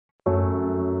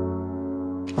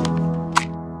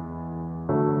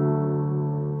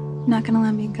Not gonna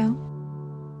let me go?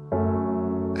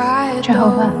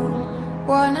 Jehovah,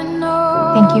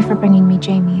 thank you for bringing me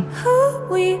Jaime.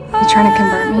 You trying to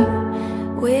convert me?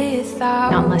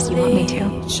 Not unless you want me to.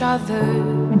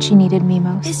 When she needed me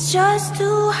most. It's just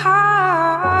too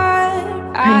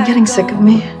hard. Are you getting sick of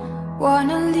me? I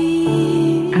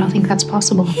don't think that's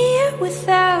possible.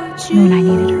 Without you. When I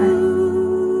needed her.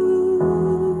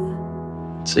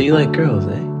 So you like girls,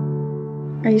 eh?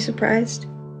 Are you surprised?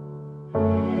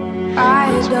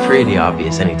 It's pretty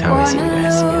obvious anytime I see you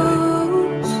guys together.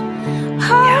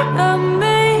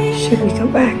 Should we go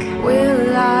back?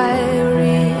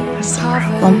 That's the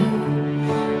problem.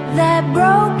 That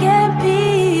broken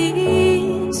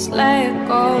piece, let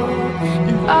go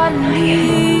and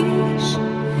unleash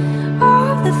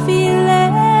all the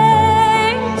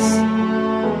feelings.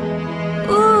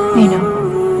 Ooh. I know.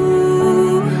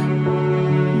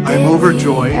 I'm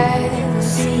overjoyed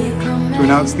to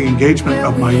announce the engagement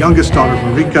of my youngest daughter,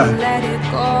 Marike.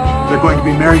 They're going to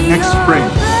be married next spring.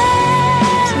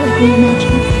 So like we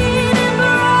imagined.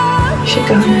 We should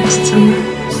go next summer.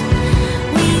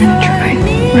 We're gonna try,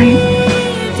 right?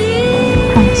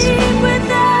 Promise.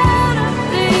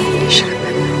 You should have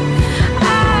been there.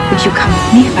 Would you come with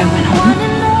me if I went home?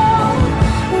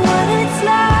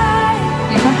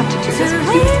 You don't have to do this,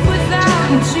 please. Just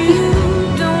come.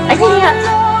 I can't.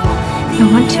 I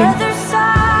want to.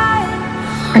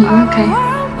 Are you okay?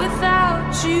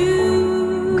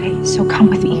 Okay, so come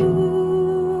with me.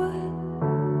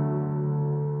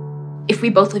 If we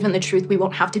both live in the truth, we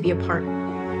won't have to be apart.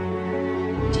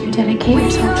 Do you dedicate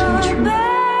yourself to the truth?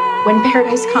 When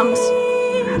paradise comes,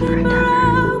 Forever and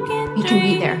ever. we can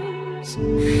be there.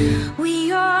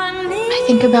 I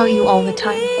think about you all the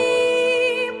time.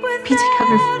 Be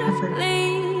together forever.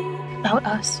 Without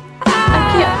us. I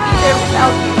can't be there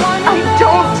without you. I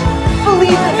don't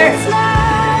believe in it.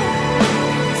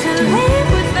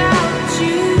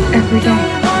 Every day.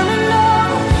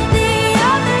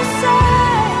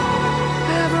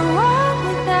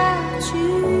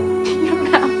 You don't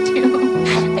have to.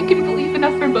 I can believe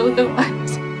enough for both of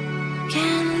us.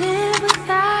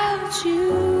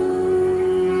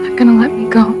 Not gonna let me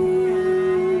go.